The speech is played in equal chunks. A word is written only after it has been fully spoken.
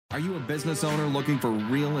Are you a business owner looking for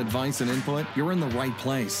real advice and input? You're in the right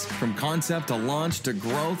place. From concept to launch to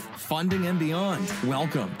growth, funding, and beyond.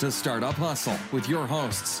 Welcome to Startup Hustle with your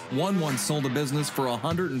hosts. One once sold a business for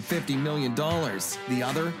 $150 million. The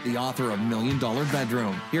other, the author of $1 Million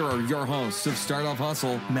Bedroom. Here are your hosts of Startup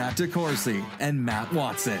Hustle, Matt DeCoursey and Matt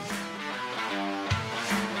Watson.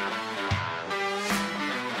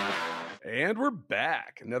 And we're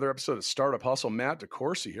back. Another episode of Startup Hustle. Matt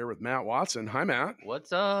DeCoursey here with Matt Watson. Hi, Matt.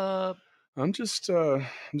 What's up? I'm just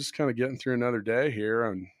kind of getting through another day here.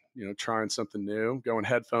 I'm, trying something new, going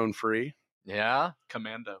headphone free. Yeah.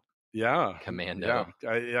 Commando. Yeah. Commando.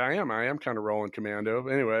 Yeah, I am kind of rolling commando.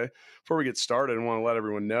 But anyway, before we get started, I want to let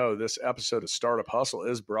everyone know this episode of Startup Hustle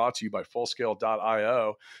is brought to you by Fullscale.io.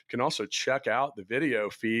 You can also check out the video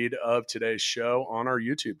feed of today's show on our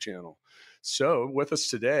YouTube channel. So with us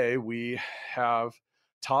today, we have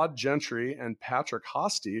Todd Gentry and Patrick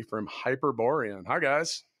Hosty from Hyperborean. Hi,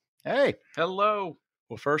 guys. Hey. Hello.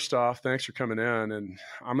 Well, first off, thanks for coming in. And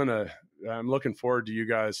I'm looking forward to you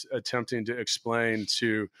guys attempting to explain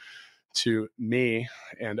to me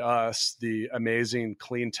and us the amazing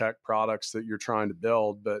clean tech products that you're trying to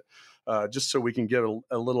build. But just so we can get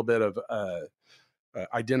a little bit of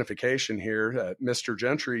identification here. Mr.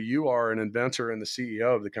 Gentry, you are an inventor and the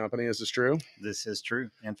CEO of the company. Is this true? This is true,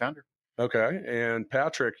 and founder. Okay. And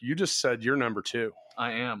Patrick, you just said you're number two.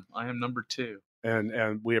 I am number two.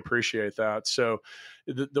 And we appreciate that. So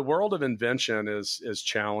the world of invention is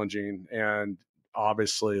challenging, and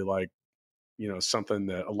obviously something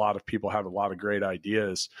that a lot of people have a lot of great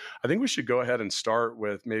ideas. I think we should go ahead and start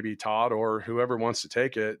with maybe Todd or whoever wants to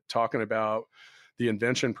take it, talking about the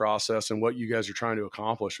invention process and what you guys are trying to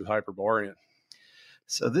accomplish with Hyperborean.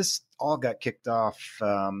 So this all got kicked off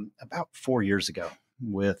about 4 years ago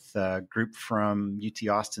with a group from UT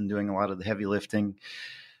Austin doing a lot of the heavy lifting.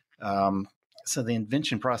 So the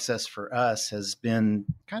invention process for us has been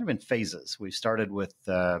kind of in phases. We started with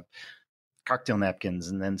cocktail napkins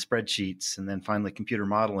and then spreadsheets and then finally computer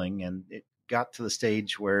modeling. And it got to the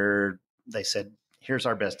stage where they said, here's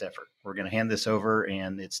our best effort. We're going to hand this over,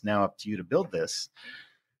 and it's now up to you to build this.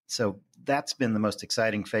 So that's been the most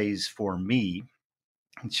exciting phase for me.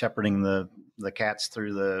 Shepherding the cats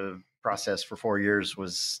through the process for 4 years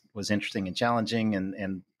was interesting and challenging,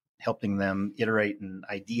 and helping them iterate and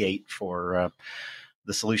ideate for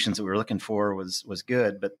the solutions that we were looking for was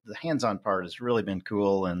good. But the hands-on part has really been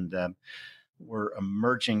cool, and we're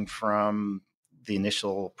emerging from the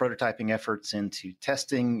initial prototyping efforts into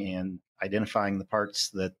testing and identifying the parts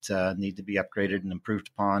that need to be upgraded and improved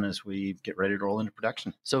upon as we get ready to roll into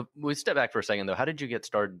production. So we step back for a second, though. How did you get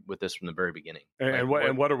started with this from the very beginning? And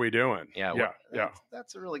what are we doing? Yeah.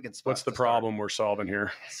 That's a really good spot. What's the problem we're solving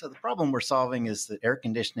here? So the problem we're solving is that air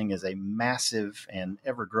conditioning is a massive and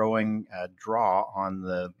ever-growing draw on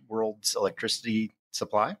the world's electricity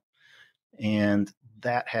supply. And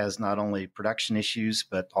that has not only production issues,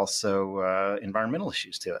 but also environmental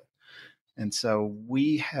issues to it. And so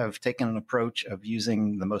we have taken an approach of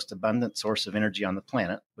using the most abundant source of energy on the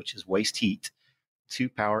planet, which is waste heat, to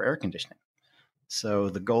power air conditioning. So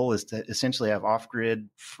the goal is to essentially have off-grid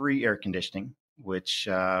free air conditioning, which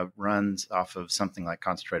runs off of something like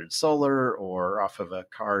concentrated solar or off of a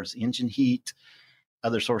car's engine heat.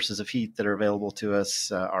 Other sources of heat that are available to us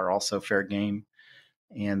are also fair game.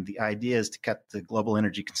 And the idea is to cut the global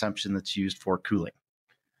energy consumption that's used for cooling.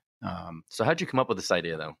 So how'd you come up with this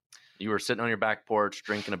idea, though? You were sitting on your back porch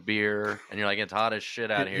drinking a beer, and you're like, it's hot as shit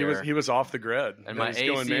out here. He was off the grid. And my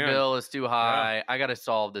AC bill is too high. Yeah. I got to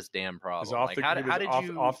solve this damn problem. How did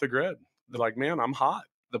you off the grid? They're like, man, I'm hot.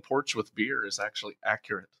 The porch with beer is actually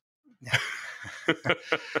accurate.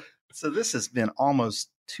 So this has been almost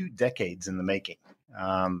 2 decades in the making.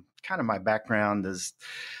 Kind of my background is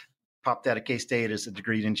popped out of K-State as a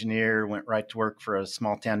degreed engineer, went right to work for a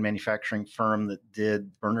small town manufacturing firm that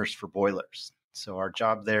did burners for boilers. So our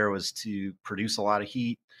job there was to produce a lot of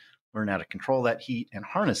heat, learn how to control that heat and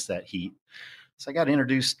harness that heat. So I got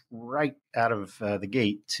introduced right out of the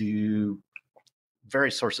gate to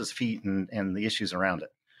various sources of heat and the issues around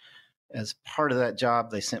it. As part of that job,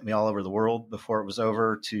 they sent me all over the world before it was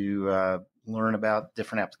over to learn about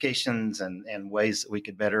different applications and ways that we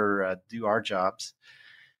could better do our jobs.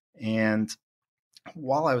 And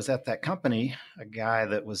while I was at that company, a guy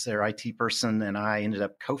that was their IT person and I ended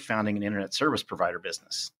up co-founding an internet service provider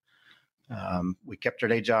business. We kept our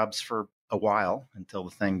day jobs for a while until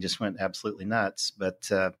the thing just went absolutely nuts.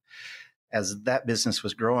 But as that business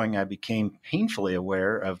was growing, I became painfully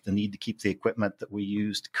aware of the need to keep the equipment that we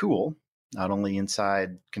used cool, not only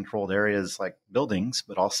inside controlled areas like buildings,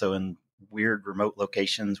 but also in weird remote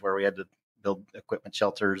locations where we had to build equipment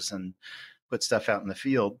shelters and put stuff out in the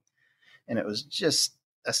field. And it was just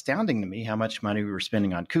astounding to me how much money we were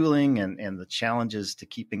spending on cooling and the challenges to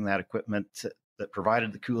keeping that equipment that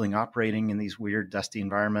provided the cooling operating in these weird, dusty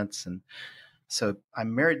environments. And so I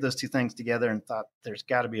married those two things together and thought there's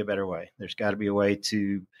got to be a better way. There's got to be a way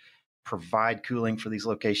to provide cooling for these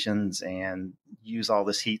locations and use all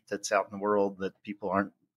this heat that's out in the world that people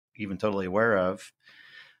aren't even totally aware of.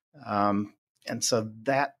 And so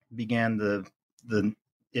that began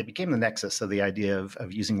it became the nexus of the idea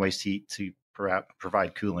of using waste heat to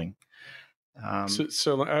provide cooling.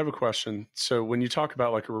 So I have a question. So when you talk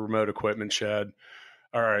about like a remote equipment shed,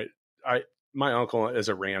 all right, my uncle is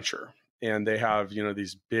a rancher, and they have,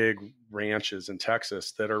 these big ranches in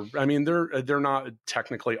Texas that are, I mean, they're not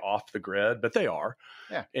technically off the grid, but they are.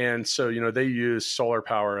 Yeah. And so, they use solar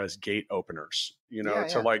power as gate openers,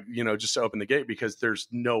 just to open the gate, because there's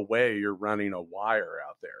no way you're running a wire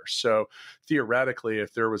out there. So theoretically,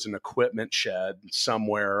 if there was an equipment shed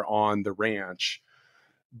somewhere on the ranch,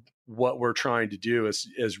 what we're trying to do is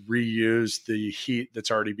reuse the heat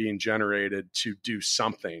that's already being generated to do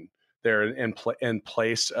something there in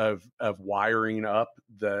place of wiring up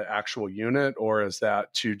the actual unit? Or is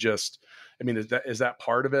that to just, is that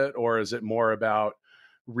part of it? Or is it more about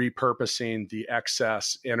repurposing the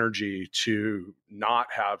excess energy to not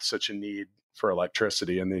have such a need for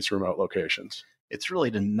electricity in these remote locations? It's really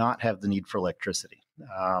to not have the need for electricity.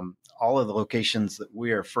 All of the locations that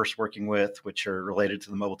we are first working with, which are related to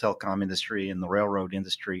the mobile telecom industry and the railroad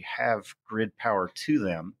industry, have grid power to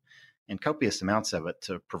them, and copious amounts of it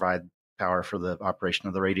to provide power for the operation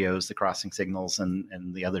of the radios, the crossing signals,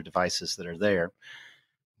 and the other devices that are there.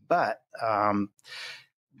 But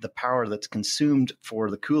the power that's consumed for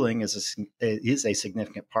the cooling is a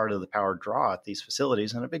significant part of the power draw at these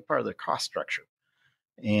facilities and a big part of their cost structure.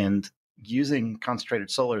 And using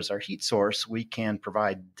concentrated solar as our heat source, we can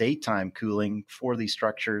provide daytime cooling for these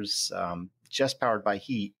structures just powered by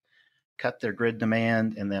heat, cut their grid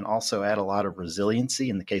demand, and then also add a lot of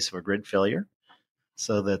resiliency in the case of a grid failure,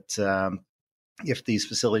 so that if these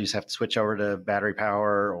facilities have to switch over to battery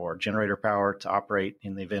power or generator power to operate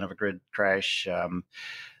in the event of a grid crash,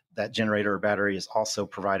 that generator or battery is also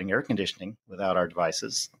providing air conditioning without our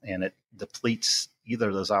devices, and it depletes either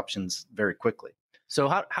of those options very quickly. So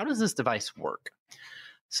how does this device work?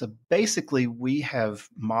 So basically, we have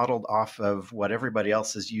modeled off of what everybody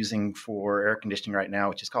else is using for air conditioning right now,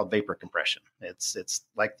 which is called vapor compression. It's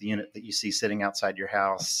like the unit that you see sitting outside your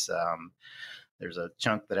house. There's a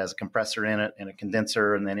chunk that has a compressor in it and a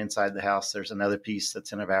condenser, and then inside the house there's another piece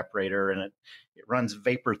that's an evaporator, and it runs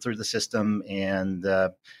vapor through the system, and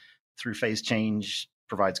through phase change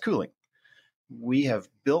provides cooling. We have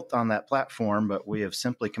built on that platform, but we have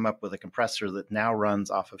simply come up with a compressor that now runs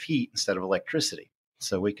off of heat instead of electricity.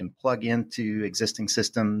 So we can plug into existing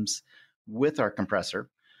systems with our compressor,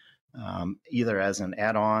 either as an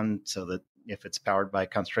add-on, so that if it's powered by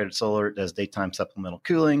concentrated solar, it does daytime supplemental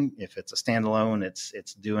cooling. If it's a standalone,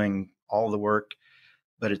 it's doing all the work,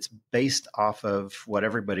 but it's based off of what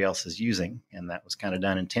everybody else is using. And that was kind of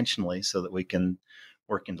done intentionally so that we can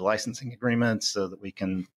work into licensing agreements, so that we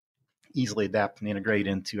can easily adapt and integrate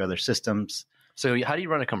into other systems. So how do you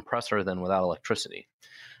run a compressor then without electricity?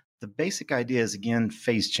 The basic idea is, again,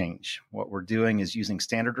 phase change. What we're doing is using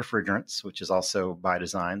standard refrigerants, which is also by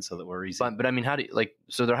design, so that we're easy. But how do you,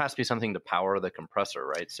 so there has to be something to power the compressor,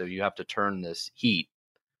 right? So you have to turn this heat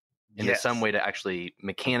into some way to actually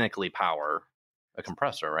mechanically power a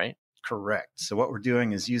compressor, right? Correct. So what we're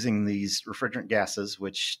doing is using these refrigerant gases,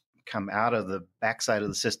 which come out of the backside of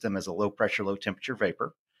the system as a low pressure, low temperature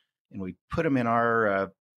vapor. And we put them in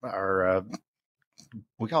our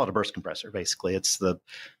we call it a burst compressor. Basically, it's the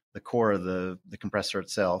core of the compressor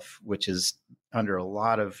itself, which is under a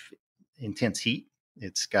lot of intense heat.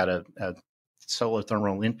 It's got a solar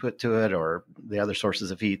thermal input to it, or the other sources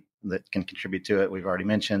of heat that can contribute to it we've already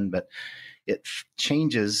mentioned, but it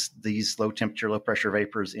changes these low temperature, low pressure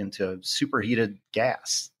vapors into superheated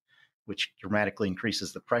gas, which dramatically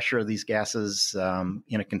increases the pressure of these gases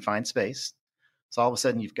in a confined space. So all of a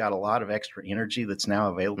sudden, you've got a lot of extra energy that's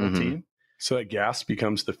now available to you. So that gas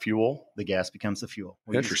becomes the fuel? The gas becomes the fuel.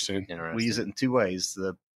 Interesting. We use it in two ways.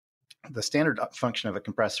 The standard function of a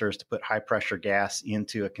compressor is to put high pressure gas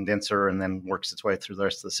into a condenser and then works its way through the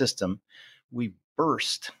rest of the system. We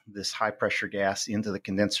burst this high pressure gas into the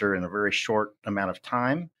condenser in a very short amount of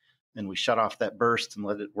time. Then we shut off that burst and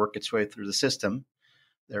let it work its way through the system.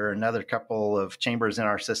 There are another couple of chambers in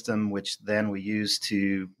our system, which then we use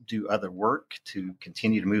to do other work to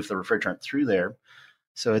continue to move the refrigerant through there.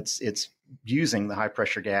 So it's using the high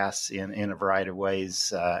pressure gas in a variety of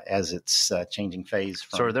ways as it's changing phase.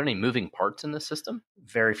 So are there any moving parts in the system?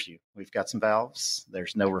 Very few. We've got some valves.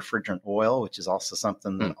 There's no refrigerant oil, which is also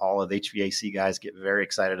something that all of the HVAC guys get very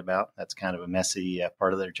excited about. That's kind of a messy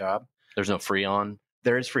part of their job. There's no Freon?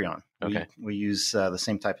 There is Freon. Okay. We use the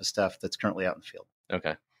same type of stuff that's currently out in the field.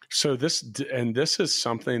 Okay. So this is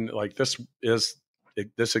something like this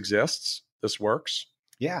exists. This works.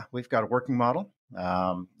 Yeah, we've got a working model.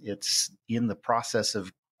 It's in the process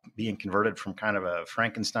of being converted from kind of a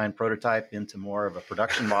Frankenstein prototype into more of a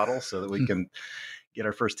production model so that we can get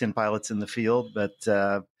our first 10 pilots in the field.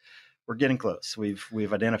 But we're getting close.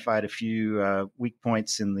 We've identified a few weak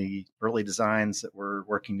points in the early designs that we're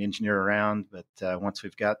working to engineer around. But once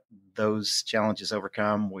we've got those challenges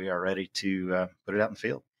overcome, we are ready to put it out in the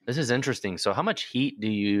field. This is interesting. So how much heat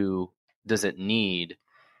does it need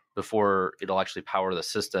before it'll actually power the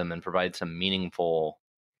system and provide some meaningful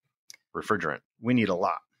refrigerant? We need a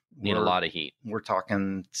lot. A lot of heat. We're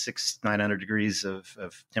talking 900 degrees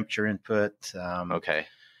of temperature input. Okay.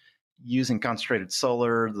 Using concentrated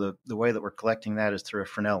solar, the way that we're collecting that is through a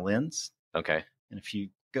Fresnel lens. Okay. And if you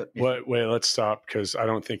go... Wait, let's stop because I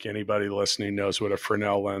don't think anybody listening knows what a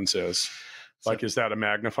Fresnel lens is. Like, is that a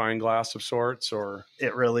magnifying glass of sorts, or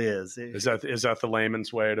it really is? Is that the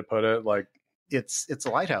layman's way to put it? Like, it's a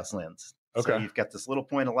lighthouse lens. Okay. So you've got this little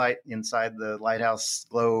point of light inside the lighthouse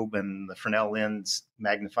globe, and the Fresnel lens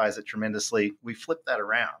magnifies it tremendously. We flip that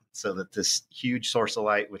around so that this huge source of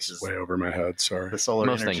light, which is way over my head, sorry, the solar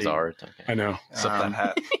Most energy, things are. Okay. I know. Except that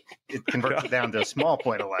hat. It converts it down to a small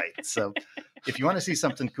point of light. So if you want to see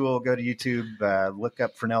something cool, go to YouTube, look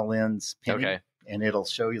up Fresnel lens penny, Okay. and it'll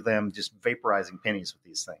show you them just vaporizing pennies with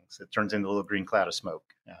these things. It turns into a little green cloud of smoke.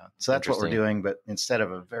 So that's what we're Interesting. doing. But instead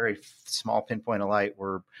of a very small pinpoint of light,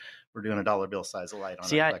 we're doing a dollar bill size of light on a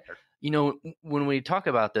collector. When we talk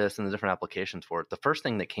about this and the different applications for it, the first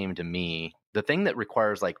thing that came to me, the thing that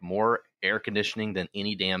requires like more air conditioning than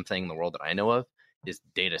any damn thing in the world that I know of, is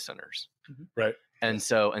data centers. Right. And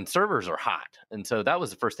servers are hot. And so that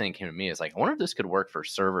was the first thing that came to me, is like, I wonder if this could work for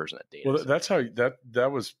servers in a data center. That's how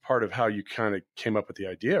that was part of how you kind of came up with the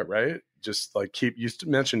idea, right? Just like you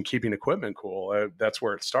mentioned keeping equipment cool. That's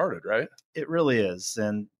where it started, right? It really is.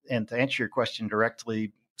 And to answer your question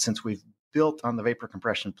directly, since we've built on the vapor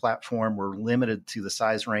compression platform, we're limited to the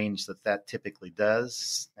size range that typically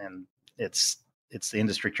does. And it's the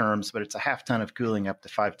industry terms, but it's a half ton of cooling up to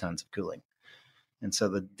 5 tons of cooling. And so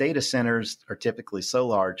the data centers are typically so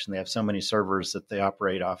large and they have so many servers that they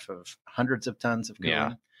operate off of hundreds of tons of cooling.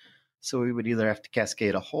 Yeah. So we would either have to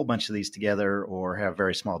cascade a whole bunch of these together or have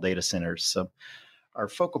very small data centers. So our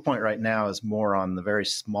focal point right now is more on the very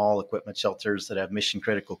small equipment shelters that have mission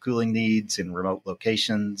critical cooling needs in remote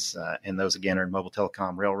locations. And those, again, are in mobile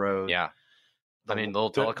telecom, railroad. Yeah. I mean,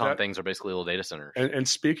 little telecom things are basically little data centers. And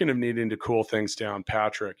speaking of needing to cool things down,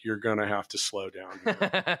 Patrick, you're going to have to slow down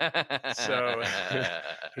here. So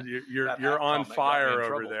you're on fire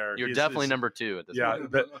over there. You're definitely number 2 at this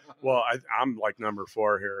point. But I'm like number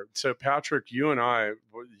 4 here. So Patrick, you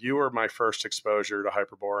were my first exposure to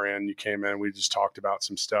Hyperborean. You came in, we just talked about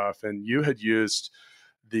some stuff, and you had used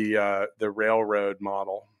the railroad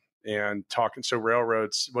model. And talking, so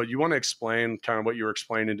railroads, well, you want to explain kind of what you were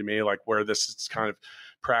explaining to me, like where this is kind of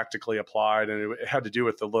practically applied. And it had to do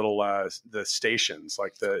with the little, the stations,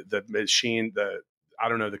 like the machine,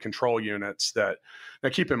 the control units that, now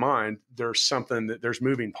keep in mind, there's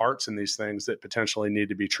moving parts in these things that potentially need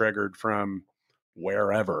to be triggered from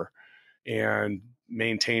wherever, and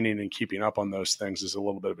maintaining and keeping up on those things is a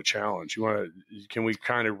little bit of a challenge. Can we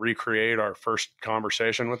kind of recreate our first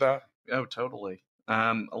conversation with that? Oh, totally.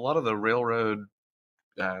 A lot of the railroad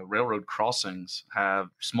crossings have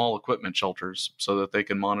small equipment shelters so that they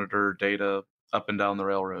can monitor data up and down the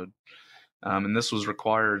railroad. And this was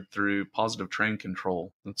required through positive train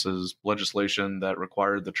control. This is legislation that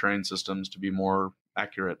required the train systems to be more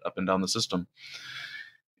accurate up and down the system.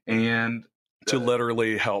 And to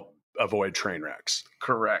literally help avoid train wrecks.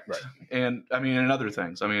 Correct. Right. And other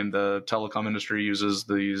things. I mean, the telecom industry uses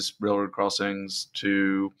these railroad crossings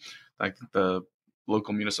to, like, the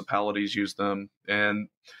local municipalities use them, and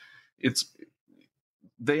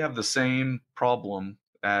they have the same problem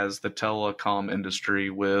as the telecom industry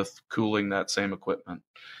with cooling that same equipment.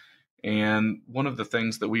 And one of the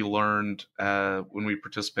things that we learned when we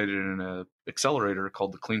participated in an accelerator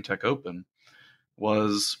called the Clean Tech Open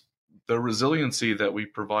was the resiliency that we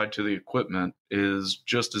provide to the equipment is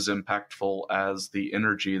just as impactful as the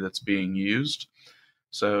energy that's being used.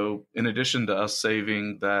 So in addition to us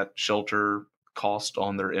saving that shelter cost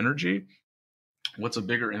on their energy, what's a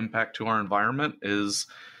bigger impact to our environment is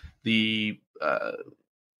the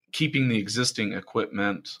keeping the existing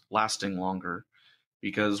equipment lasting longer,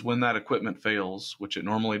 because when that equipment fails, which it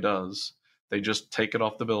normally does, they just take it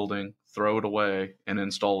off the building, throw it away, and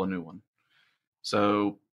install a new one.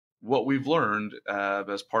 So what we've learned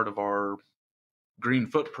as part of our green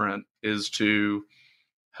footprint is to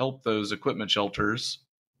help those equipment shelters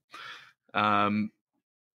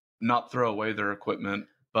not throw away their equipment,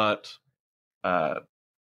 but have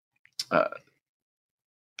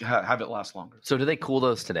it last longer. So do they cool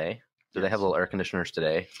those today? Do they have little air conditioners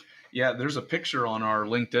today? Yeah, there's a picture on our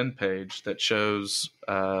LinkedIn page that shows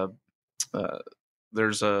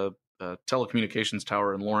there's a telecommunications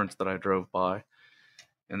tower in Lawrence that I drove by,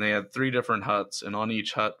 and they had 3 different huts, and on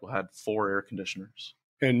each hut had 4 air conditioners.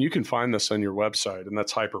 And you can find this on your website, and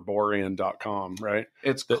that's hyperborean.com, right?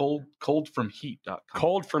 It's coldfromheat.com.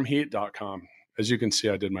 Coldfromheat.com. As you can see,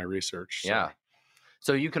 I did my research. So. Yeah.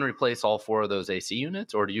 So you can replace all 4 of those AC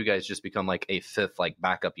units, or do you guys just become like a 5th like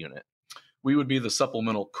backup unit? We would be the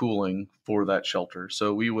supplemental cooling for that shelter.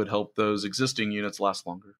 So we would help those existing units last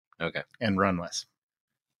longer. Okay. And run less.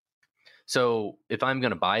 So if I'm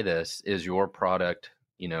going to buy this, is your product,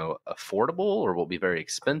 affordable, or will it be very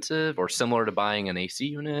expensive, or similar to buying an AC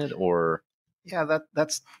unit, or? Yeah,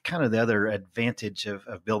 that's kind of the other advantage of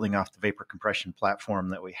building off the vapor compression platform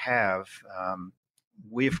that we have.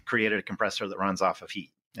 We've created a compressor that runs off of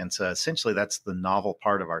heat. And so essentially that's the novel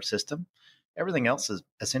part of our system. Everything else is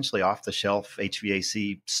essentially off-the-shelf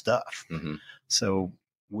HVAC stuff. Mm-hmm. So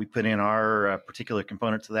we put in our particular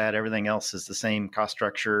component to that. Everything else is the same cost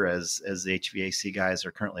structure as the HVAC guys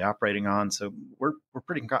are currently operating on. So we're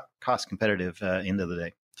pretty cost competitive end of the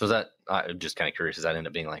day. So is that, I'm just kind of curious, does that end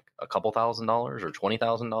up being like a couple $1,000s or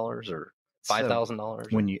 $20,000 or $5,000? So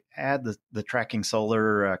when you add the tracking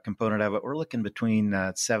solar component of it, we're looking between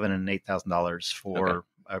 $7,000 and $8,000 for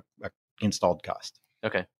a installed cost.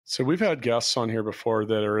 Okay. So we've had guests on here before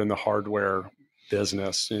that are in the hardware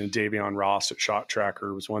business. Davion Ross at Shot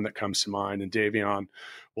Tracker was one that comes to mind. And Davion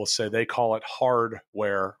will say they call it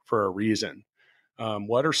hardware for a reason.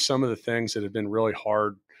 What are some of the things that have been really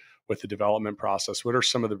hard with the development process? What are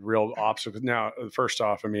some of the real obstacles? Now, first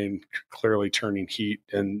off, clearly turning heat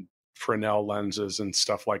and Fresnel lenses and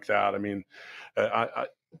stuff like that.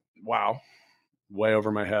 Wow. Way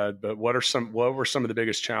over my head, but what were some of the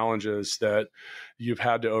biggest challenges that you've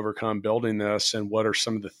had to overcome building this, and what are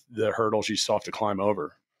some of the hurdles you still have to climb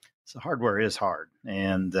over? So hardware is hard,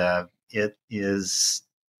 and it is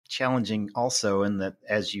challenging also in that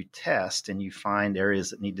as you test and you find areas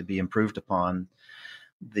that need to be improved upon,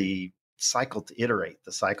 the cycle to iterate,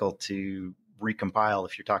 the cycle to recompile,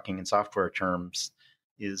 if you're talking in software terms,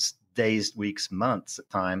 is days, weeks, months at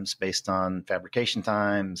times based on fabrication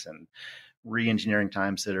times and re-engineering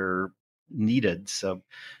times that are needed. So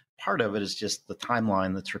part of it is just the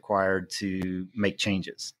timeline that's required to make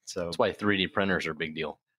changes. So that's why 3D printers are a big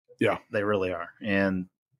deal. Yeah, they really are. And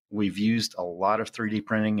we've used a lot of 3D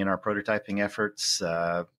printing in our prototyping efforts.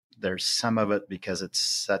 There's some of it because it's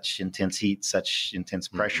such intense heat, such intense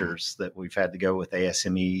pressures that we've had to go with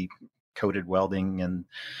ASME coated welding and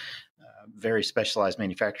very specialized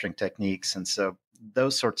manufacturing techniques. And so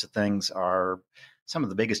those sorts of things are some of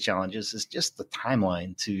the biggest challenges, is just the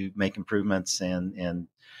timeline to make improvements and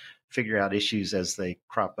figure out issues as they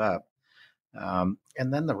crop up. And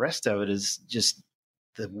then the rest of it is just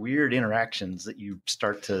the weird interactions that you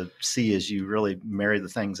start to see as you really marry the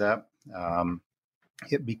things up.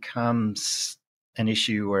 It becomes an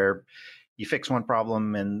issue where you fix one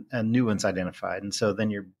problem and a new one's identified. And so then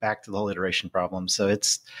you're back to the whole iteration problem. So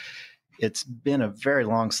it's been a very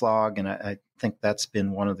long slog, and I think that's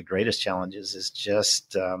been one of the greatest challenges, is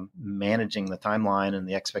just managing the timeline and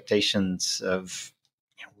the expectations of,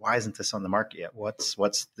 why isn't this on the market yet?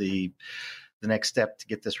 What's the next step to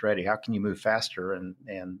get this ready? How can you move faster?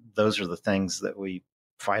 And those are the things that we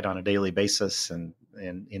fight on a daily basis, and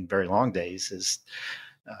in very long days, is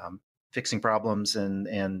fixing problems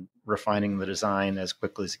and refining the design as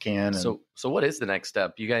quickly as you can. So what is the next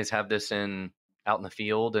step? You guys have this out in the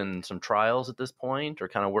field and some trials at this point, or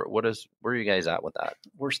kind of where are you guys at with that?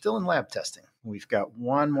 We're still in lab testing. We've got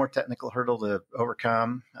one more technical hurdle to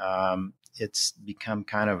overcome. It's become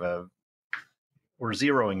kind of we're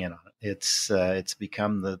zeroing in on it. It's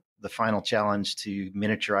become the final challenge to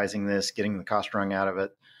miniaturizing this, getting the cost wrung out of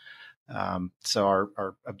it. So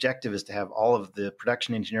our objective is to have all of the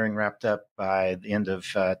production engineering wrapped up by the end of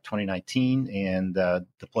 2019 and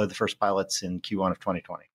deploy the first pilots in Q1 of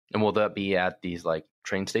 2020. And will that be at these like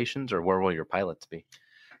train stations, or where will your pilots be?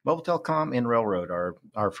 Mobile telecom and railroad are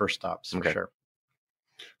our first stops for sure.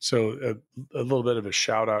 So a little bit of a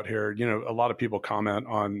shout out here. A lot of people comment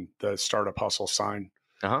on the Startup Hustle sign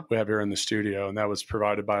we have here in the studio, and that was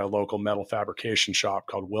provided by a local metal fabrication shop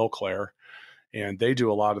called Wilclair. And they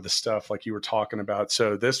do a lot of the stuff like you were talking about.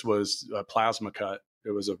 So this was a plasma cut.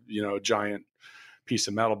 It was a giant piece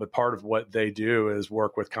of metal, but part of what they do is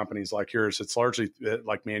work with companies like yours. It's largely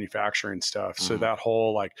like manufacturing stuff. So that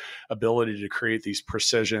whole like ability to create these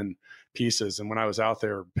precision pieces. And when I was out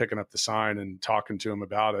there picking up the sign and talking to them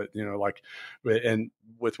about it, and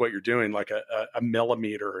with what you're doing, like a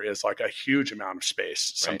millimeter is like a huge amount of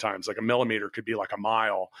space. Sometimes like a millimeter could be like a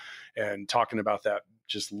mile, and talking about that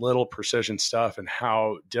just little precision stuff and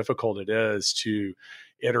how difficult it is to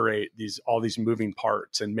iterate all these moving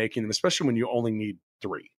parts and making them, especially when you only need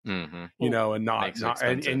 3, and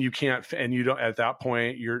and you can't, and you don't, at that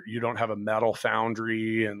point, you don't have a metal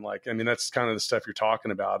foundry. And like, I mean, that's kind of the stuff you're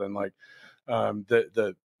talking about. And like,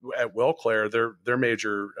 at Wilclair, their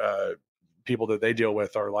major, people that they deal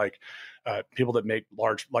with are like, people that make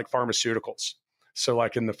large, like pharmaceuticals. So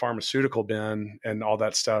like in the pharmaceutical bin and all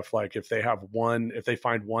that stuff, like if they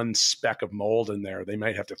find one speck of mold in there, they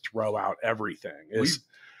might have to throw out everything.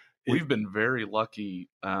 We've been very lucky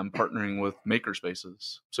partnering with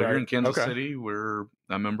Makerspaces. So here in Kansas City, we're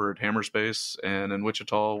a member at Hammerspace, and in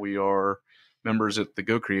Wichita, we are members at the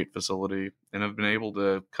Go Create facility, and have been able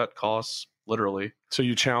to cut costs literally. So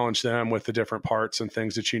you challenge them with the different parts and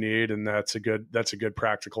things that you need, and that's a good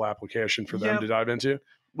practical application for them to dive into.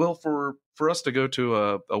 Well, for us to go to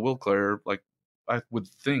a Wilclair, like I would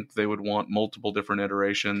think they would want multiple different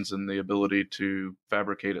iterations and the ability to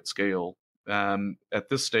fabricate at scale. At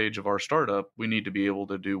this stage of our startup, we need to be able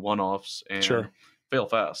to do one-offs and fail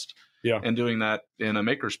fast. Yeah. And doing that in a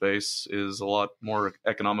makerspace is a lot more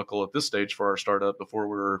economical at this stage for our startup before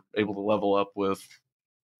we're able to level up with.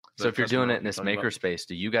 So if you're doing it in this makerspace,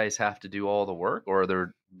 do you guys have to do all the work, or are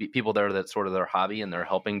there people there that's sort of their hobby and they're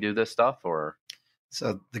helping do this stuff? Or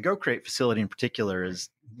so the Go Create facility in particular is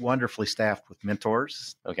wonderfully staffed with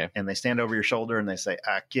mentors. Okay. And they stand over your shoulder and they say,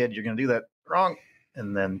 kid, you're going to do that wrong.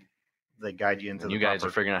 And then they guide you into you guys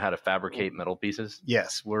are figuring out how to fabricate metal pieces?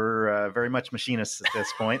 Yes, we're very much machinists at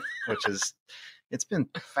this point, it's been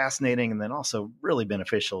fascinating and then also really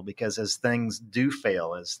beneficial, because as things do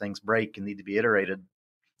fail, as things break and need to be iterated,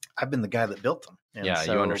 I've been the guy that built them. And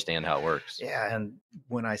you understand how it works. Yeah. And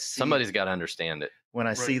when I see somebody's got to understand it. When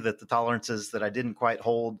I see that the tolerances that I didn't quite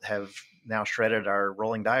hold have now shredded our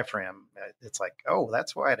rolling diaphragm, it's like,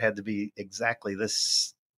 that's why it had to be exactly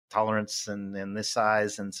this tolerance and this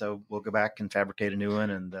size. And so we'll go back and fabricate a new one.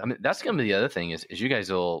 And I mean, that's going to be the other thing is you guys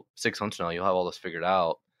will 6 months from now, you'll have all this figured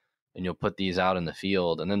out, and you'll put these out in the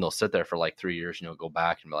field, and then they'll sit there for like 3 years, and you'll go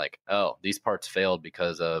back and be like, these parts failed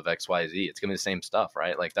because of XYZ. It's going to be the same stuff,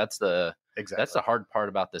 right? Like that's the hard part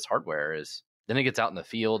about this hardware is then it gets out in the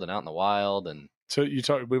field and out in the wild. And so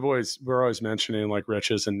we're always mentioning like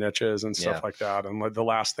riches and niches and stuff like that. And like the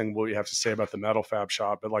last thing we have to say about the metal fab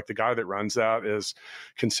shop, but like the guy that runs that is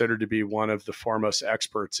considered to be one of the foremost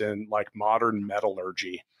experts in like modern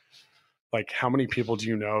metallurgy. Like how many people do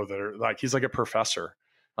you know that are like, he's like a professor.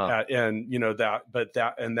 And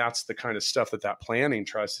that's the kind of stuff that planning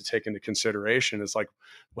tries to take into consideration is like,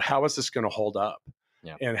 how is this going to hold up?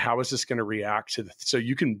 Yeah. And how is this going to react to so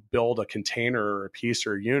you can build a container or a piece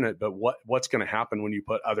or a unit, but what's going to happen when you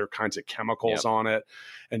put other kinds of chemicals on it?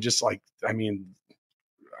 And just like, I mean,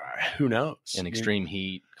 who knows? In extreme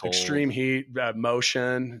heat, cold.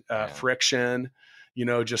 Motion, friction,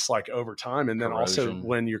 just like over time. And then corrosion. Also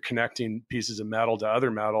when you're connecting pieces of metal to other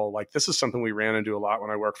metal, like this is something we ran into a lot when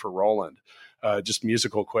I worked for Roland. Just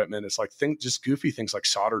musical equipment. It's like just goofy things like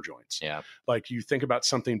solder joints. Yeah. Like you think about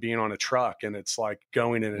something being on a truck and it's like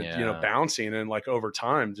going in and, bouncing, and like over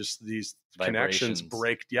time, just these connections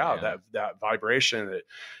break. That vibration,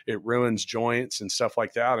 it ruins joints and stuff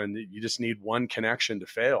like that. And you just need one connection to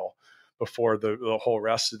fail before the whole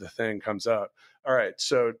rest of the thing comes up. All right.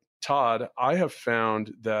 So Todd, I have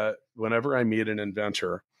found that whenever I meet an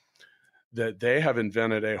inventor, that they have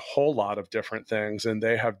invented a whole lot of different things, and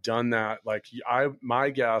they have done that. Like my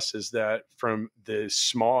guess is that from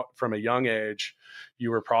a young age, you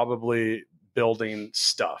were probably building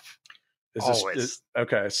stuff.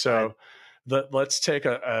 Okay. So let's take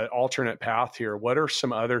a alternate path here. What are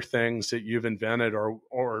some other things that you've invented,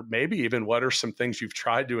 or maybe even what are some things you've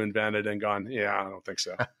tried to invent it and gone, I don't think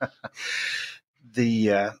so.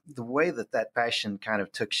 The way that passion kind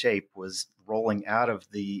of took shape was rolling out of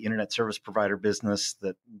the internet service provider business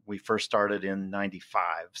that we first started in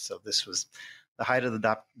 95. So this was the height of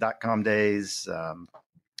the .com days.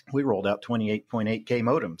 We rolled out 28.8K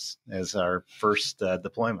modems as our first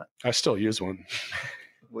deployment. I still use one.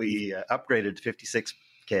 We upgraded to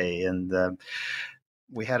 56K, and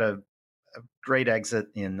we had a a great exit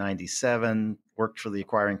in 97, worked for the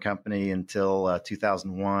acquiring company until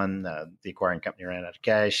 2001. The acquiring company ran out of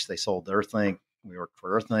cash. They sold to Earthlink. We worked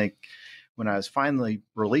for Earthlink. When I was finally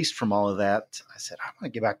released from all of that, I said, I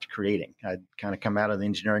want to get back to creating. I'd kind of come out of the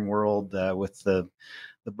engineering world with the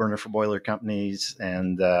burner for boiler companies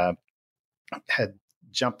and had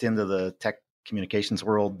jumped into the tech communications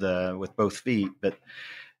world with both feet. But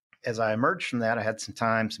as I emerged from that, I had some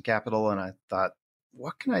time, some capital, and I thought,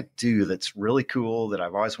 what can I do that's really cool that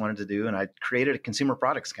I've always wanted to do? And I created a consumer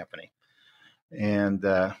products company. And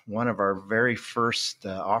one of our very first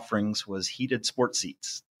offerings was heated sports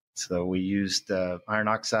seats. So we used iron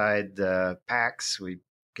oxide packs. We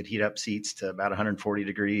could heat up seats to about 140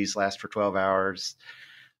 degrees, last for 12 hours.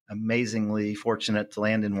 Amazingly fortunate to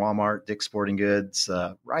land in Walmart, Dick's Sporting Goods,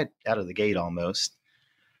 right out of the gate almost.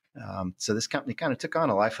 So this company kind of took on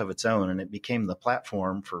a life of its own, and it became the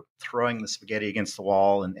platform for throwing the spaghetti against the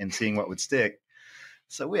wall and seeing what would stick.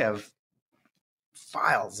 So we have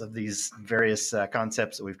files of these various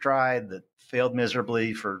concepts that we've tried that failed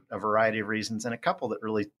miserably for a variety of reasons, and a couple that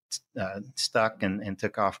really stuck and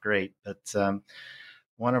took off great. But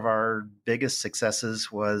one of our biggest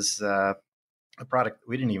successes was a product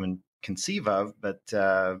we didn't even conceive of, but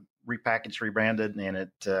repackaged, rebranded, and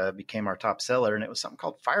it became our top seller. And it was something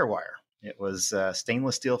called Firewire. It was a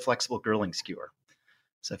stainless steel flexible grilling skewer.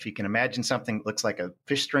 So if you can imagine something that looks like a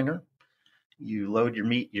fish stringer, you load your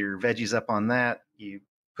meat, your veggies up on that, you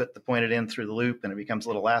put the pointed end through the loop, and it becomes a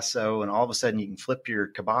little lasso. And all of a sudden you can flip your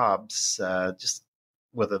kebabs just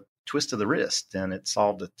with a twist of the wrist. And it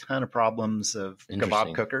solved a ton of problems of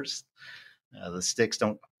kebab cookers. The sticks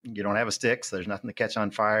you don't have a stick, so there's nothing to catch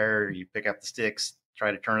on fire. You pick up the sticks,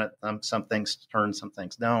 try to turn it. Some things turn, some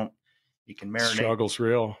things don't. You can marinate. Struggle's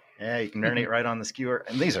real. Yeah, you can marinate right on the skewer.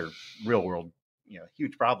 And these are real world,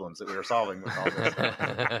 huge problems that we were solving with all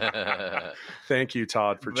this. Thank you,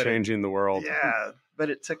 Todd, for changing the world. Yeah, but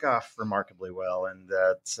it took off remarkably well. And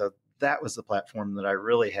so that was the platform that I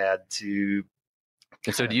really had to.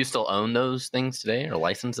 And so do you still own those things today or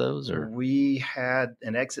license those? Or we had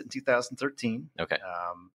an exit in 2013. Okay.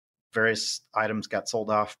 Various items got sold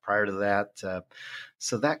off prior to that.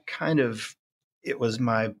 So that it was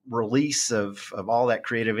my release of all that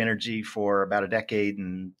creative energy for about a decade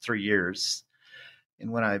and 3 years.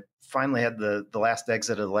 And when I finally had the last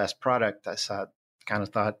exit of the last product, I thought,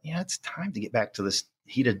 it's time to get back to this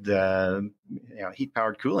heated, heat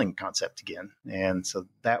powered cooling concept again. And so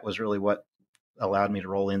that was really what allowed me to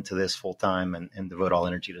roll into this full time and devote all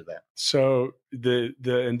energy to that. So the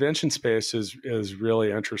invention space is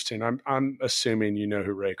really interesting. I'm assuming you know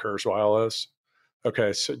who Ray Kurzweil is.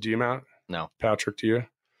 Okay, so do you, Matt? No. Patrick, do you?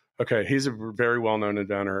 Okay, he's a very well-known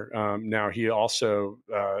inventor. Now he also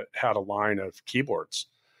had a line of keyboards.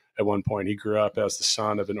 At one point, he grew up as the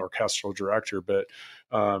son of an orchestral director, but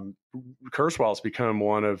Kurzweil's become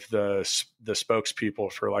one of the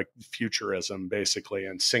spokespeople for like futurism, basically,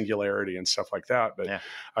 and singularity and stuff like that. But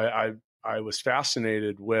yeah. I was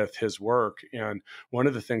fascinated with his work, and one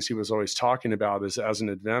of the things he was always talking about is, as an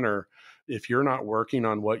inventor, if you're not working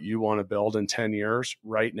on what you want to build in 10 years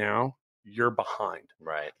right now, you're behind.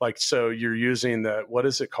 Right. Like, so you're using what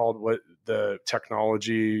is it called? What the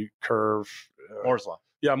technology curve? Moore's Law.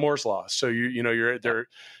 Yeah, Moore's Law. So the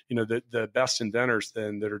best inventors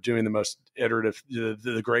then that are doing the most iterative,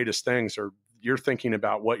 the greatest things you're thinking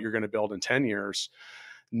about what you're going to build in 10 years,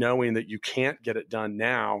 knowing that you can't get it done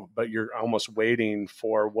now, but you're almost waiting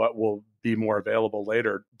for what will be more available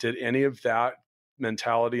later. Did any of that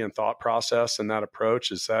mentality and thought process and that approach,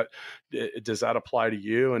 does that apply to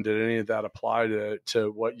you? And did any of that apply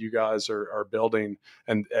to what you guys are building?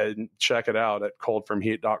 And check it out at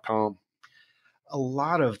coldfromheat.com. A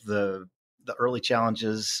lot of the early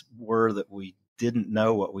challenges were that we didn't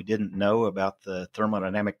know what we didn't know about the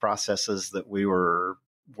thermodynamic processes that we were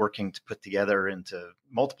working to put together into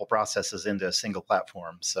multiple processes into a single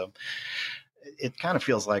platform. So it kind of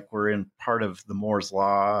feels like we're in part of the Moore's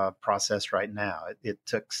Law process right now. It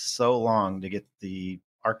took so long to get the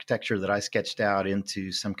architecture that I sketched out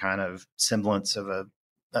into some kind of semblance of a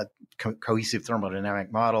cohesive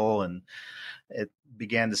thermodynamic model, and it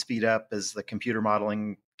began to speed up as the computer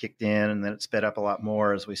modeling kicked in, and then it sped up a lot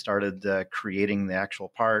more as we started creating the actual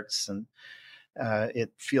parts. And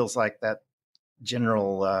it feels like that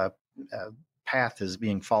general path is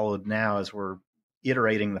being followed now as we're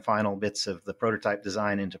iterating the final bits of the prototype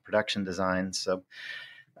design into production design. So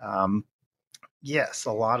yes,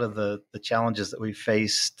 a lot of the challenges that we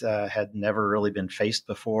faced had never really been faced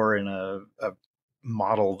before in a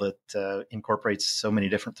model that incorporates so many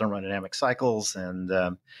different thermodynamic cycles. And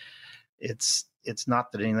it's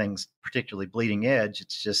not that anything's particularly bleeding edge.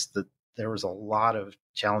 It's just that there was a lot of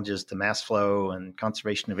challenges to mass flow and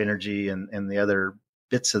conservation of energy and the other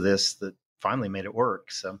bits of this that finally made it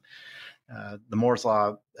work. So the Moore's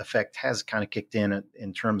Law effect has kind of kicked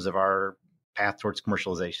in terms of our path towards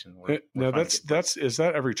commerciation. No, that's is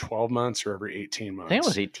that every 12 months or every 18 months? I think it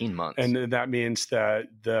was 18 months. And that means that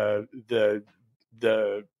the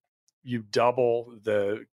you double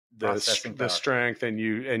the strength and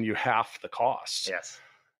you half the cost. Yes.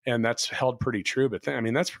 And that's held pretty true. But I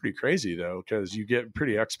mean, that's pretty crazy though, because you get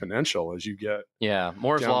pretty exponential as you get. Yeah.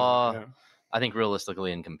 Moore's Law, I think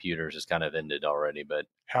realistically in computers is kind of ended already, but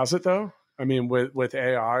has it though? I mean, with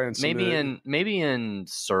AI and maybe in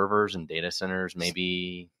servers and data centers,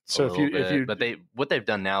 maybe. So but what they've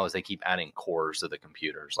done now is they keep adding cores to the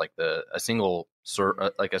computers. Like a single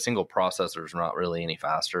processor is not really any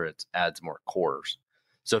faster. It adds more cores.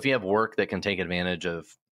 So if you have work that can take advantage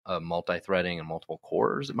of multi-threading and multiple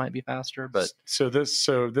cores, it might be faster. But so this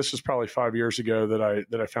was probably 5 years ago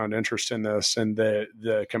that I found interest in this, and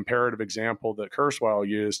the comparative example that Kurzweil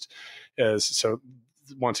used is so.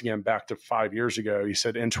 Once again, back to 5 years ago, he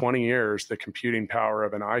said in 20 years, the computing power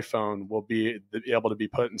of an iPhone will be able to be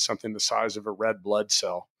put in something the size of a red blood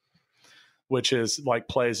cell, which is like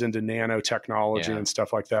plays into nanotechnology and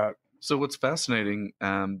stuff like that. So what's fascinating,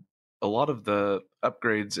 a lot of the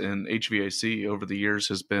upgrades in HVAC over the years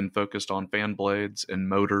has been focused on fan blades and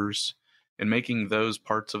motors and making those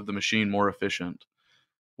parts of the machine more efficient.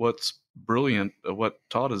 What's brilliant, what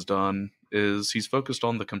Todd has done, is he's focused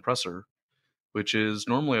on the compressor, which is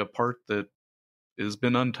normally a part that has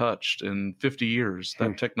been untouched in 50 years.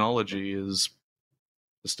 That technology is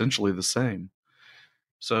essentially the same.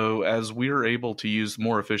 So as we're able to use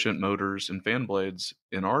more efficient motors and fan blades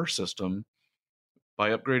in our system,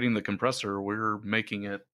 by upgrading the compressor, we're making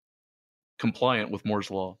it compliant with Moore's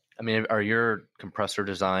Law. I mean, are your compressor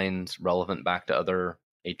designs relevant back to other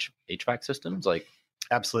HVAC systems? Like,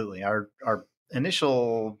 absolutely. Our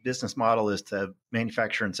initial business model is to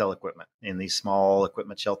manufacture and sell equipment in these small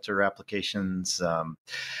equipment shelter applications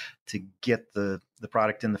to get the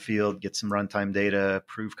product in the field, get some runtime data,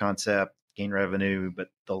 prove concept, gain revenue. But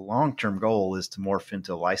the long-term goal is to morph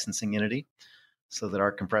into a licensing entity so that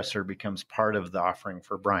our compressor becomes part of the offering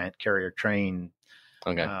for Bryant, Carrier, Trane.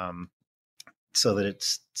 Okay. So that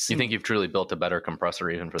it's... You think you've truly built a better compressor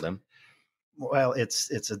even for them? Well,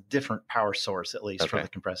 it's a different power source, at least for the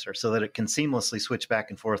compressor, so that it can seamlessly switch back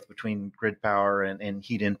and forth between grid power and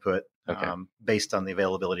heat input based on the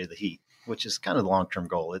availability of the heat, which is kind of the long-term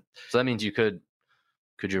goal. So that means could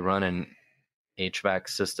you run an HVAC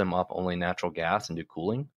system off only natural gas and do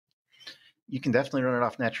cooling? You can definitely run it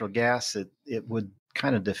off natural gas. It would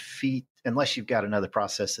kind of defeat, unless you've got another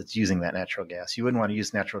process that's using that natural gas. You wouldn't want to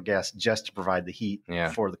use natural gas just to provide the heat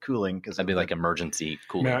for the cooling, because that'd be like emergency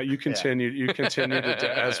cooling. Now you continue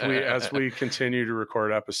to as we continue to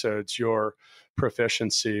record episodes, your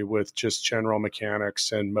proficiency with just general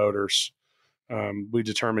mechanics and motors. We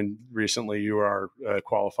determined recently you are a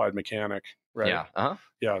qualified mechanic, right? Yeah.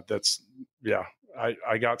 Yeah.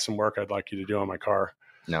 I got some work I'd like you to do on my car.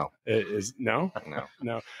 No. No.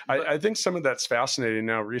 I think some of that's fascinating.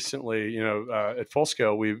 Now, recently, at Full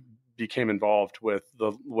Scale, we became involved with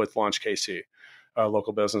Launch KC,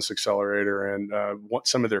 local business accelerator, and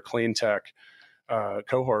some of their clean tech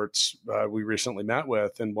cohorts we recently met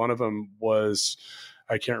with, and one of them was,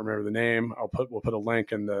 I can't remember the name. We'll put a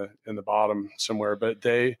link in the bottom somewhere, but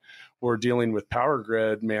they were dealing with power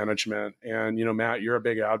grid management. And, Matt, you're a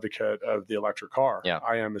big advocate of the electric car. Yeah.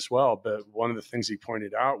 I am as well. But one of the things he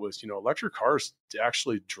pointed out was, electric cars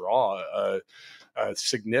actually draw a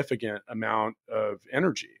significant amount of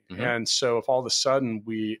energy. Mm-hmm. And so if all of a sudden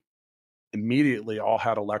we immediately all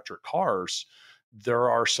had electric cars, there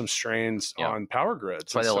are some strains on power grids.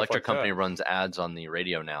 That's why the electric company runs ads on the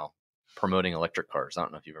radio now promoting electric cars. I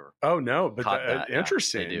don't know if you've ever. Oh, no, but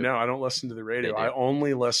interesting. Yeah, no, I don't listen to the radio. I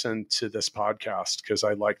only listen to this podcast because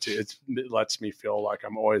I like to. It lets me feel like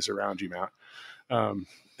I'm always around you, Matt. Can't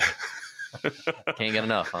get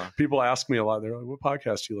enough, huh? People ask me a lot. They're like, "What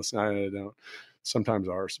podcast do you listen to?" I don't. Sometimes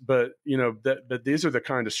ours, but but these are the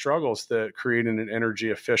kind of struggles that create an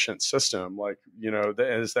energy efficient system. Like,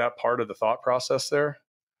 is that part of the thought process there?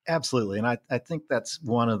 Absolutely. And I think that's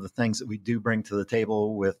one of the things that we do bring to the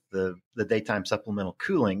table with the daytime supplemental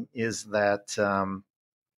cooling is that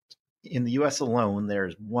in the U.S. alone,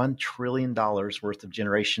 there's $1 trillion worth of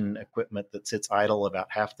generation equipment that sits idle about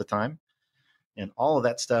half the time. And all of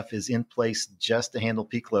that stuff is in place just to handle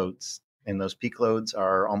peak loads. And those peak loads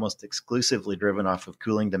are almost exclusively driven off of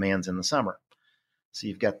cooling demands in the summer. So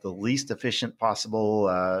you've got the least efficient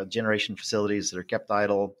possible generation facilities that are kept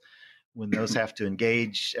idle when those have to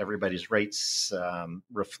engage, everybody's rates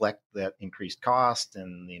reflect that increased cost,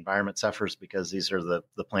 and the environment suffers because these are the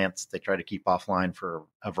plants they try to keep offline for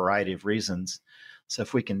a variety of reasons. So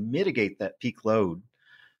if we can mitigate that peak load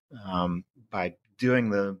by doing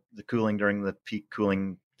the cooling during the peak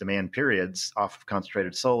cooling demand periods off of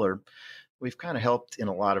concentrated solar, we've kind of helped in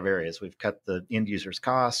a lot of areas. We've cut the end users'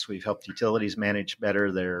 costs. We've helped utilities manage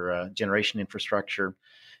better their generation infrastructure.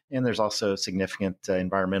 And there's also significant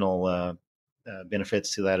environmental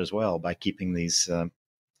benefits to that as well by keeping these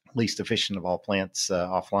least efficient of all plants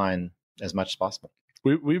offline as much as possible.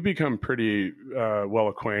 We've become pretty well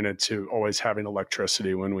acquainted to always having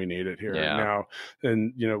electricity when we need it here now.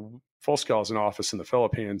 And, Full Scale is an office in the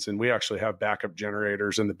Philippines, and we actually have backup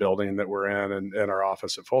generators in the building that we're in and our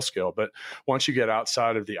office at Full Scale. But once you get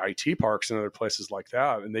outside of the IT parks and other places like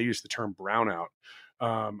that, and they use the term brownout.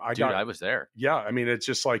 I was there. Yeah. I mean, it's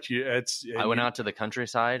just like I went out to the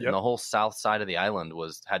countryside, and the whole south side of the island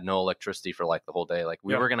had no electricity for like the whole day. Like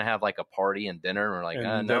we were going to have like a party and dinner, and we're like,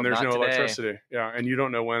 and no, then there's no today. electricity. Yeah. And you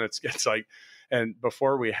don't know when it's like, and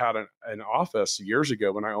before we had an office years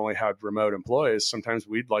ago, when I only had remote employees, sometimes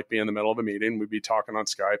we'd like be in the middle of a meeting, we'd be talking on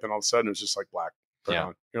Skype, and all of a sudden it was just like black.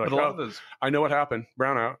 Brown. You're like, I know what happened.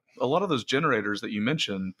 Brownout. A lot of those generators that you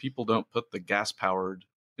mentioned, people don't put the gas powered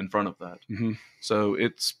in front of that. Mm-hmm. So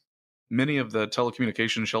it's many of the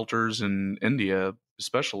telecommunication shelters in India,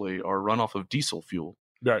 especially, are run off of diesel fuel.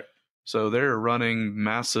 Right. So they're running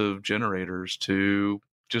massive generators to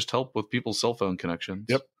just help with people's cell phone connections.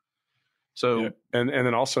 Yep. So, and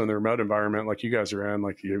then also in the remote environment, like you guys are in,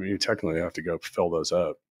 like you technically have to go fill those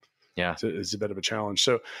up. Yeah. It's a bit of a challenge.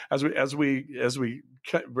 So as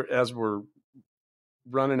we're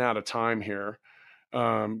running out of time here,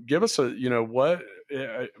 give us what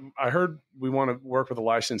I heard. We want to work with a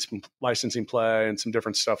licensing play and some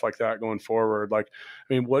different stuff like that going forward. Like,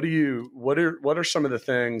 I mean, what are some of the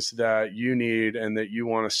things that you need and that you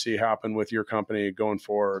want to see happen with your company going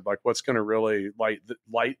forward? Like, what's going to really light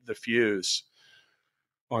the fuse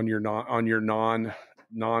on your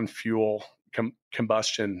non-fuel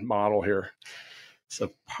combustion model here?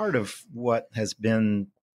 So part of what has been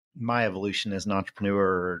my evolution as an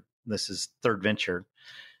entrepreneur, this is third venture,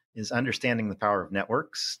 is understanding the power of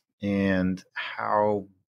networks and how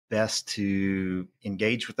best to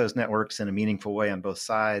engage with those networks in a meaningful way on both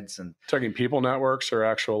sides. And talking people networks or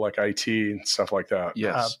actual like IT and stuff like that?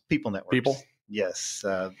 Yes. People networks. People? Yes.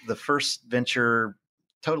 The first venture,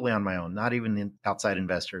 totally on my own, not even outside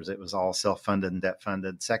investors. It was all self-funded and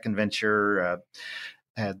debt-funded. Second venture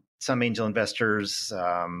had some angel investors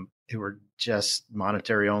who were just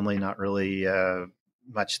monetary only, not really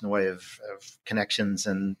much in the way of connections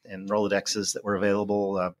and Rolodexes that were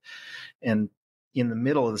available. And in the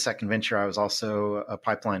middle of the second venture, I was also a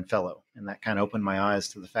pipeline fellow. And that kind of opened my eyes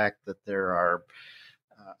to the fact that there are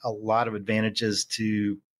a lot of advantages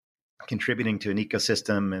to contributing to an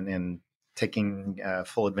ecosystem and taking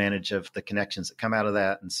full advantage of the connections that come out of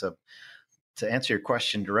that. And so to answer your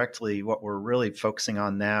question directly, what we're really focusing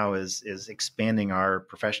on now is expanding our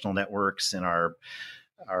professional networks and our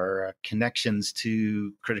connections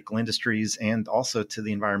to critical industries and also to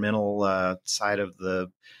the environmental side of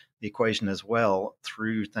the equation as well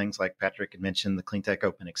through things like Patrick had mentioned, the Cleantech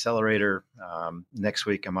Open Accelerator. Next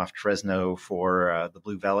week, I'm off to Fresno for the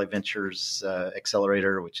Blue Valley Ventures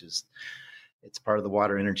Accelerator, which is it's part of the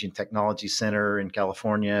Water, Energy, and Technology Center in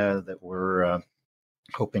California that we're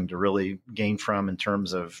hoping to really gain from in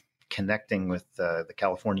terms of connecting with the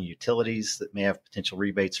California utilities that may have potential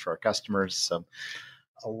rebates for our customers. So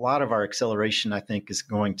a lot of our acceleration, I think, is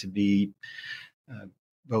going to be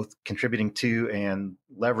both contributing to and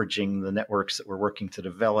leveraging the networks that we're working to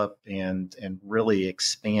develop and really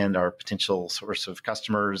expand our potential source of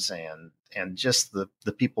customers and just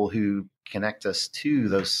the people who connect us to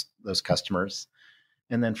those customers.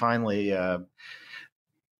 And then finally,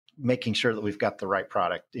 making sure that we've got the right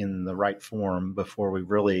product in the right form before we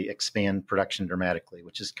really expand production dramatically,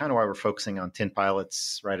 which is kind of why we're focusing on 10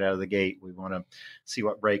 pilots right out of the gate. We want to see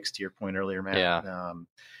what breaks, to your point earlier, Matt. Yeah.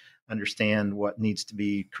 Understand what needs to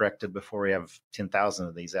be corrected before we have 10,000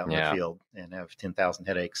 of these out in the field and have 10,000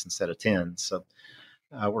 headaches instead of 10. So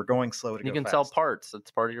we're going slow to go You can fast. sell parts.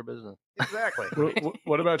 That's part of your business. Exactly.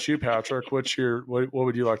 What about you, Patrick? What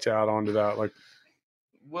would you like to add on to that? Like,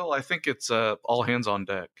 well, I think it's all hands on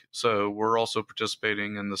deck. So we're also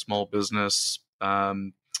participating in the small business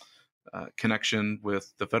connection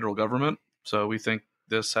with the federal government. So we think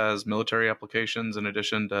this has military applications in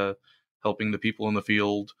addition to helping the people in the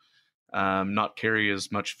field not carry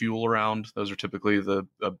as much fuel around. Those are typically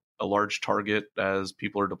a large target as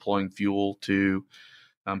people are deploying fuel to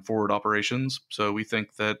forward operations. So we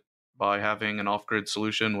think that by having an off-grid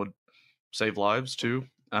solution would save lives too.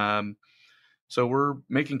 So we're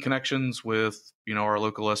making connections with, our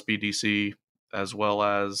local SBDC, as well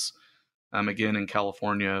as, again, in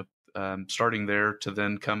California, starting there to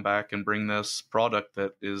then come back and bring this product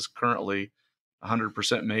that is currently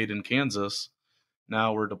 100% made in Kansas.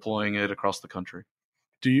 Now we're deploying it across the country.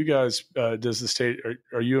 Do you guys, does the state,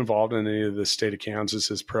 are you involved in any of the state of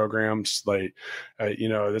Kansas's programs? Like,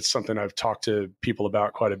 that's something I've talked to people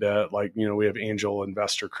about quite a bit. Like, we have angel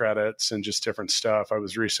investor credits and just different stuff. I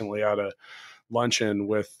was recently at a luncheon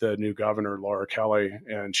with the new governor, Laura Kelly,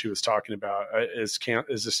 and she was talking about, is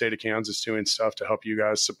the state of Kansas doing stuff to help you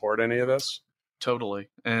guys support any of this? Totally.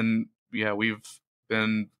 And yeah, we've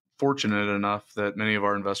been fortunate enough that many of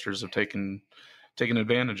our investors have taken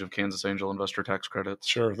advantage of Kansas Angel Investor Tax Credits.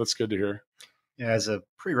 Sure, that's good to hear. Yeah, as a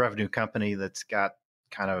pre-revenue company that's got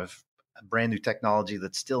kind of a brand new technology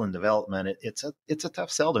that's still in development, it's a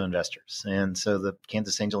tough sell to investors. And so the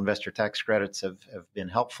Kansas Angel Investor Tax Credits have been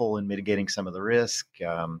helpful in mitigating some of the risk.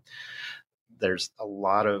 There's a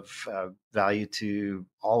lot of value to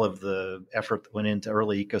all of the effort that went into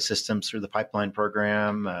early ecosystems through the pipeline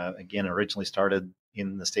program. Again, originally started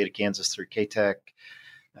in the state of Kansas through KTEC.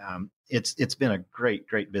 It's been a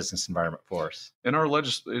great business environment for us. And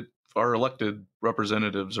our elected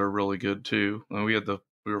representatives are really good too.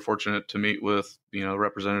 We were fortunate to meet with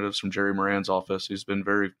representatives from Jerry Moran's office. He's been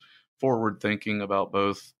very forward thinking about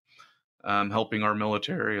both helping our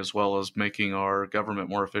military as well as making our government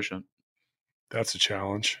more efficient. That's a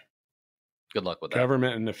challenge. Good luck with that.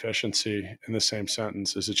 Government and efficiency in the same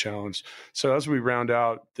sentence is a challenge. So as we round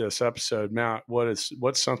out this episode, Matt,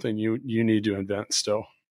 what's something you need to invent still?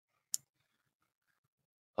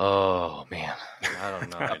 Oh man, I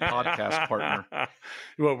don't know. A podcast partner.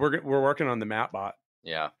 Well, we're working on the Mattbot.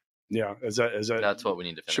 Yeah. Is that? That's what we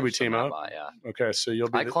need to finish. Should we team up? Mattbot, yeah. Okay, so you'll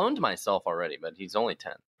be. I cloned myself already, but he's only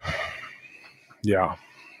 10. Yeah.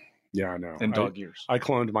 Yeah, I know. In dog years. I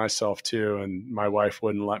cloned myself too, and my wife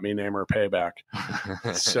wouldn't let me name her Payback.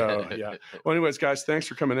 So, yeah. Well, anyways, guys, thanks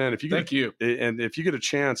for coming in. Thank you. And if you get a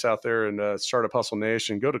chance out there in Startup Hustle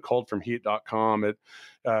Nation, go to coldfromheat.com.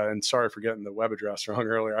 And sorry for getting the web address wrong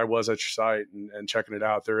earlier. I was at your site and checking it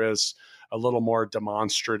out. There is a little more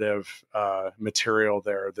demonstrative material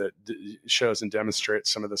there that shows and demonstrates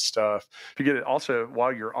some of this stuff. If you get it, also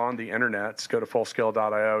while you're on the internet, go to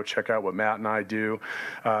fullscale.io, check out what Matt and I do.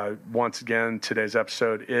 Once again, today's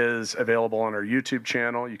episode is available on our YouTube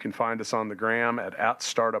channel. You can find us on the gram at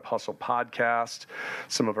Startup Hustle Podcast.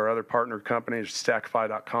 Some of our other partner companies,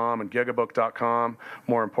 Stackify.com and Gigabook.com.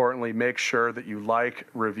 More importantly, make sure that you like,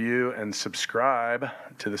 review, and subscribe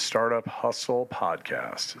to the Startup Hustle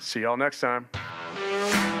Podcast. See y'all next time.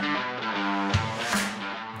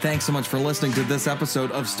 Thanks so much for listening to this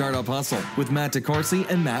episode of Startup Hustle with Matt DeCoursey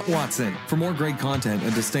and Matt Watson. For more great content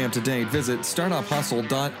and to stay up to date, visit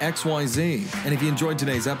startuphustle.xyz. And if you enjoyed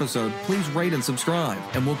today's episode, please rate and subscribe,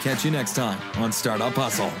 and we'll catch you next time on Startup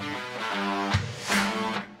Hustle.